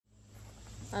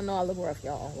I know I look rough,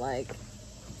 y'all. Like,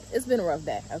 it's been a rough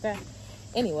day, okay?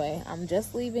 Anyway, I'm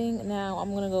just leaving now.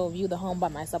 I'm gonna go view the home by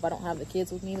myself. I don't have the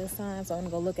kids with me this time, so I'm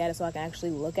gonna go look at it so I can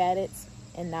actually look at it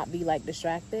and not be like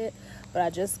distracted. But I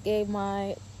just gave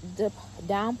my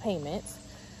down payment,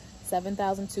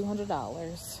 $7,200.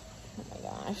 Oh my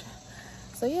gosh.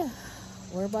 So yeah,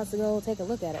 we're about to go take a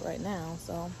look at it right now.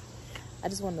 So I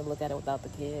just wanted to look at it without the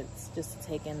kids, just to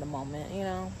take in the moment, you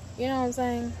know? You know what I'm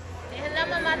saying? Hello,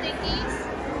 Mama Dinkies.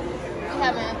 We're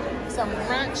having some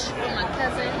brunch with my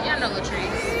cousin. Y'all know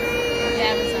Latrice. We're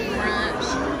having some brunch.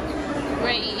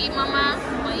 Ready to eat, Mama?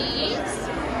 Want to eat?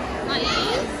 Want to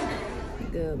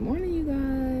eat? Good morning, you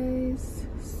guys.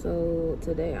 So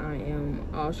today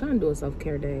I was trying to do a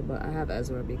self-care day, but I have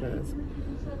Ezra because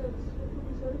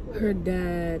her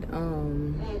dad,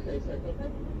 I'm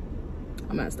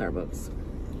at Starbucks.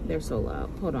 They're so loud.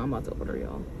 Hold on, I'm about to order,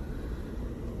 y'all.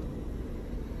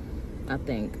 I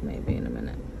think maybe in a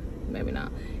minute. Maybe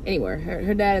not. Anyway,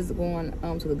 her dad is going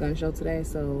to the gun show today,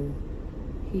 so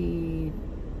he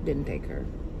didn't take her.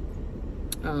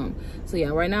 So yeah,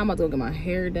 right now I'm about to go get my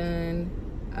hair done.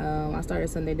 I started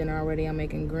Sunday dinner already. I'm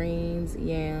making greens,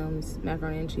 yams,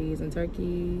 macaroni and cheese, and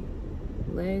turkey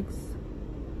legs.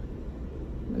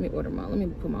 Let me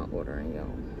put my order in, y'all.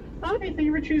 Hi, thank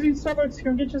you for choosing Starbucks.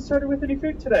 Can we get you started with any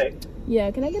food today?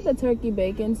 Yeah, can I get the turkey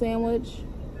bacon sandwich?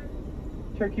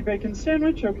 Turkey bacon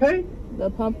sandwich, okay. The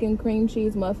pumpkin cream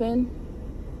cheese muffin.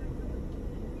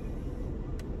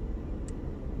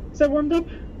 Is that warmed up?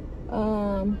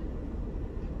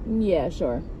 Yeah,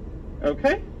 sure.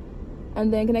 Okay.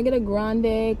 And then can I get a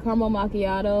grande caramel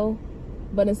macchiato?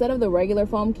 But instead of the regular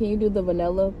foam, can you do the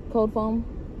vanilla cold foam?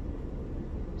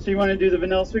 So you want to do the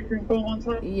vanilla sweet cream foam on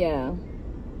top? Yeah.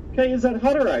 Okay, is that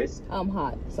hot or iced?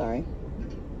 Hot, sorry.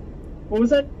 What was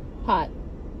that? Hot.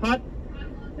 Hot.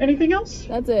 Anything else?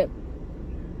 That's it.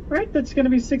 All right, that's going to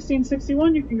be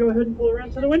 $16.61. You can go ahead and pull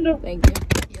around to the window. Thank you.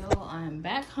 Yo, I'm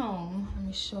back home. Let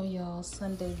me show y'all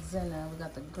Sunday dinner. We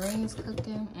got the greens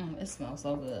cooking. It smells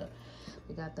so good.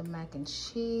 We got the mac and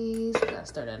cheese. We gotta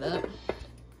stir that up.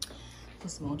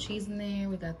 Put some more cheese in there.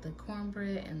 We got the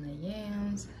cornbread and the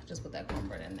yams. Just put that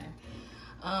cornbread in there.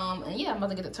 And yeah, I'm about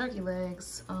to get the turkey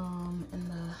legs in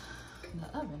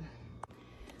the oven.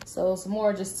 So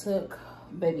Samora just took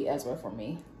baby Ezra for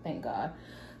me, thank God.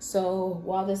 So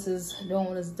while this is doing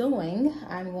what it's doing,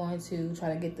 I'm going to try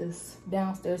to get this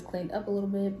downstairs cleaned up a little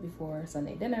bit before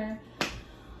Sunday dinner.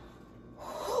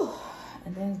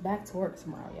 And then back to work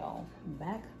tomorrow, y'all.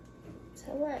 Back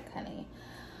to work, honey.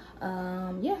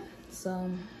 Yeah,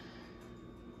 so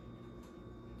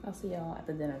I'll see y'all at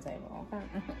the dinner table, okay?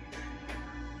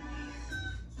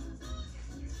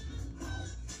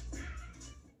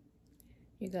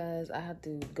 You guys, I have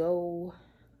to go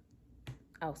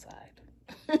outside.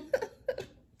 I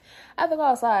have to go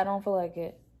outside. I don't feel like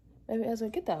it. Baby Ezra,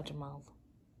 get that out your mouth.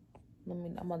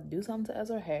 I'm gonna do something to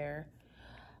Ezra's hair.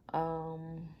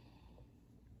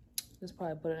 Just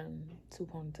probably put it in 2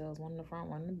 ponytails, one in the front,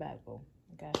 one in the back, boo.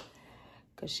 Okay?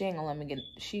 Cause she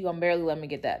gonna barely let me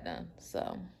get that done.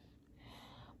 So,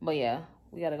 but yeah,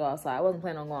 we gotta go outside. I wasn't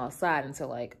planning on going outside until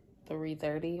like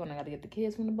 3:30 when I gotta get the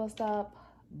kids from the bus stop.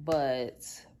 But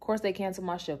of course they canceled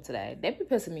my shift today. They be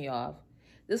pissing me off.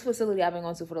 This facility I've been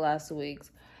going to for the last 2 weeks.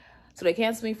 So they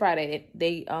canceled me Friday.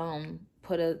 They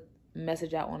put a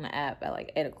message out on the app at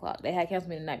like 8 o'clock. They had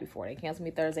canceled me the night before. They canceled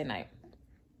me Thursday night.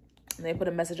 And they put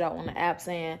a message out on the app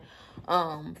saying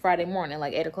Friday morning,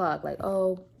 like 8 o'clock, like,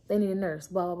 oh, they need a nurse,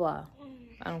 blah, blah, blah.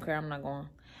 I don't care. I'm not going.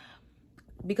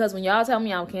 Because when y'all tell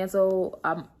me I'm canceled,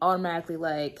 I'm automatically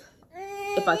like,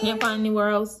 if I can't find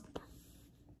anywhere else.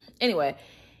 Anyway,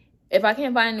 if I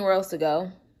can't find anywhere else to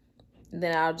go,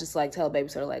 then I'll just like tell the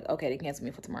babysitter like, okay, they canceled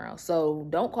me for tomorrow. So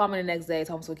don't call me the next day and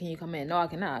tell me, so can you come in? No, I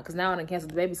cannot, because now I done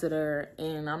canceled the babysitter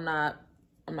and I'm not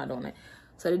doing it.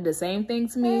 So they did the same thing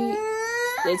to me.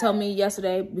 They told me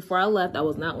yesterday before I left I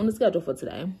was not on the schedule for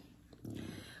today.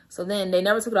 So then they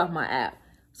never took it off my app.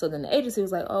 So then the agency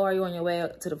was like, oh, are you on your way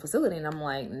to the facility? And I'm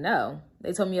like, no.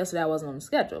 They told me yesterday I wasn't on the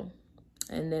schedule.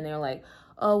 And then they were like,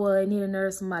 oh, well, they need a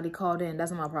nurse. Somebody called in.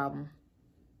 That's not my problem.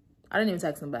 I didn't even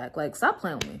text them back. Like, stop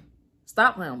playing with me.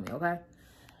 Stop playing with me, okay?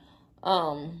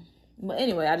 But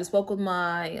anyway, I just spoke with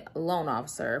my loan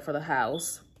officer for the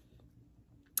house.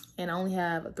 And I only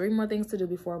have 3 more things to do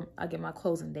before I get my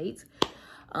closing date,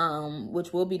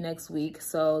 which will be next week.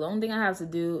 So the only thing I have to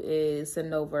do is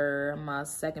send over my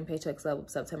second paycheck of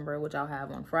September, which I'll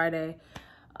have on Friday.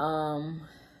 And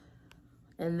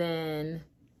then,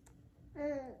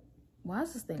 why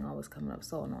is this thing always coming up?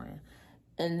 So annoying.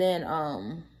 And then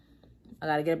I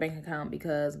gotta get a bank account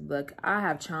because, look, I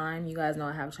have Chime. You guys know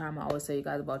I have Chime. I always tell you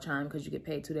guys about Chime because you get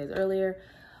paid 2 days earlier.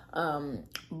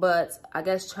 But I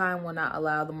guess Chime will not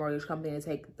allow the mortgage company to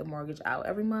take the mortgage out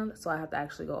every month. So I have to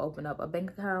actually go open up a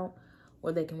bank account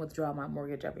where they can withdraw my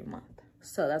mortgage every month.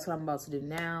 So that's what I'm about to do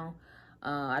now.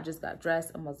 I just got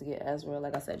dressed. I'm about to get Ezra,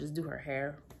 like I said, just do her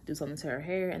hair, do something to her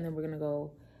hair, and then we're gonna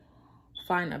go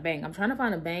find a bank. I'm trying to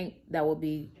find a bank that will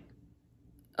be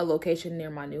a location near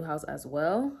my new house as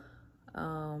well.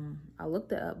 I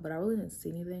looked it up, but I really didn't see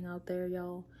anything out there,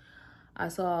 y'all. I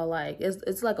saw like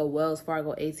it's like a Wells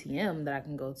Fargo ATM that I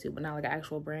can go to, but not like an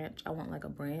actual branch. I want like a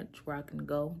branch where I can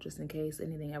go just in case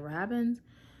anything ever happens.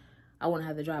 I wouldn't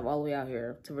have to drive all the way out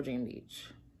here to Virginia Beach.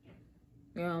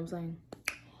 You know what I'm saying?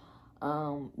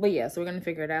 But yeah, so we're gonna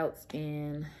figure it out,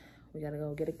 and we gotta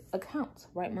go get an account,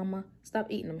 right, Mama? Stop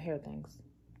eating them hair things.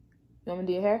 You want me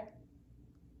to do your hair?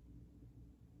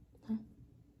 Huh?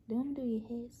 Do you want me to do your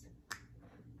hairs?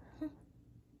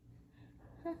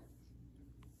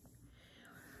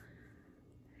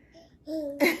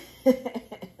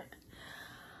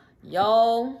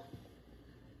 Y'all,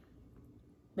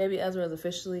 baby Ezra is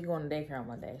officially going to daycare on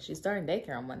Monday. She's starting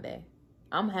daycare on Monday.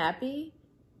 I'm happy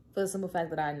for the simple fact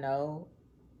that I know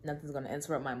nothing's going to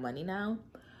interrupt my money now.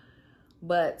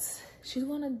 But she's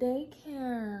going to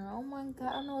daycare. Oh my God,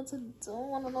 I don't know what to do.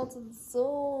 I don't know what to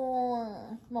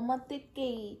do. Mama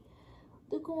Tiki,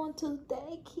 they're going to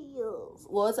daycare.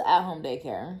 Well, it's an at-home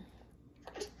daycare.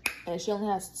 And she only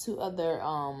has 2 other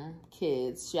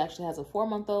kids. She actually has a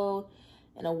 4-month-old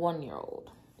and a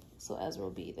 1-year-old. So Ezra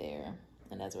will be there.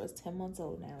 And Ezra is 10 months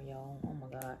old now, y'all. Oh my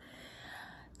God.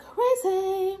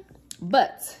 Crazy.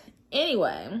 But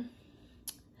anyway,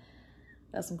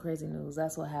 that's some crazy news.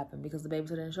 That's what happened because the babysitter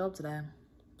didn't show up today.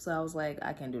 So I was like,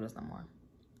 I can't do this no more.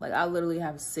 Like, I literally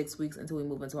have 6 weeks until we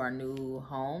move into our new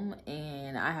home,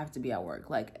 and I have to be at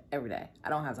work, like, every day. I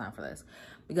don't have time for this.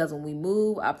 Because when we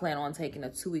move, I plan on taking a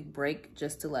 2-week break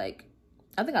just to, like,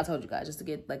 I think I told you guys, just to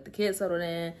get, like, the kids settled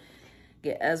in,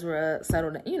 get Ezra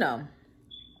settled in, you know,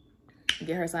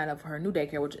 get her signed up for her new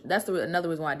daycare, which that's another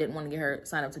reason why I didn't want to get her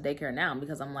signed up to daycare now,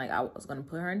 because I'm like, I was going to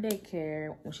put her in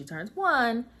daycare when she turns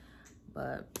 1,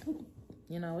 but,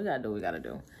 you know, we got to do what we got to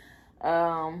do.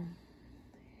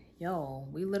 Yo,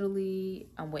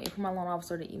 I'm waiting for my loan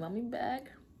officer to email me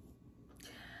back.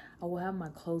 I will have my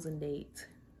closing date.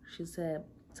 She said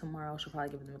tomorrow. She'll probably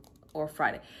give it to me, or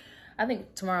Friday. I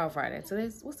think tomorrow or Friday.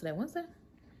 What's today, Wednesday?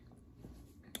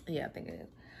 Yeah, I think it is.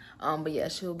 But yeah,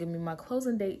 she'll give me my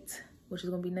closing date, which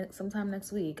is gonna be sometime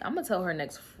next week. I'm gonna tell her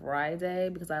next Friday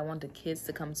because I want the kids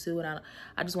to come too, and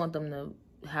I just want them to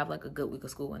have like a good week of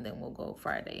school, and then we'll go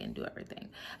Friday and do everything.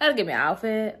 I gotta get me an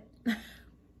outfit.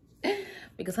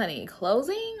 Because, honey,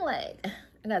 closing, like,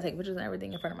 I gotta take pictures and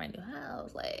everything in front of my new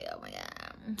house. Like, oh my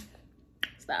God.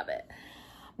 Stop it.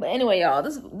 But anyway, y'all,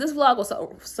 this vlog was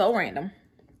so random.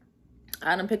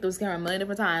 I done picked up this camera a million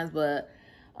different times, but,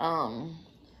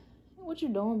 what you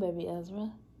doing, baby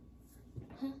Ezra?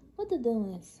 Huh? What the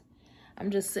doing? I'm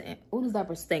just sitting. Oh, this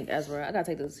diaper stink, Ezra. I gotta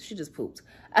take this. She just pooped.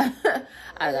 I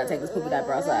gotta take this poopy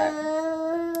diaper outside.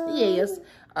 Yes.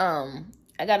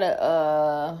 I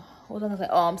gotta, what was I gonna say?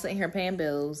 Oh, I'm sitting here paying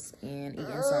bills and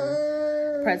eating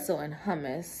some pretzel and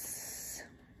hummus.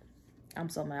 I'm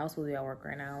so mad. I was supposed to be at work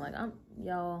right now. Like,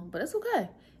 y'all, but it's okay.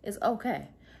 It's okay.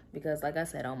 Because like I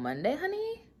said, on Monday,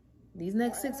 honey, these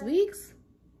next 6 weeks,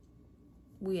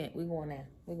 we going in.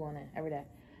 We going in every day.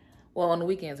 Well, on the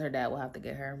weekends, her dad will have to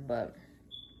get her, but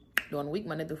during the week,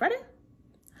 Monday through Friday,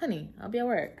 honey, I'll be at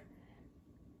work.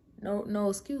 No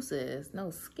excuses. No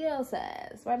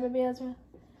excuses. Right, baby Ezra?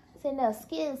 Say no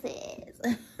excuses.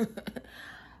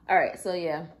 All right, so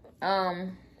yeah.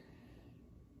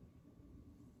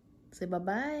 Say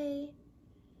bye-bye.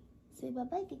 Say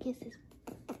bye-bye, get kisses.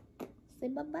 Say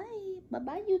bye-bye.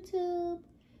 Bye-bye, YouTube.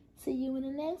 See you in the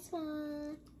next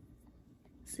one.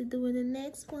 See you in the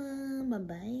next one.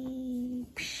 Bye-bye.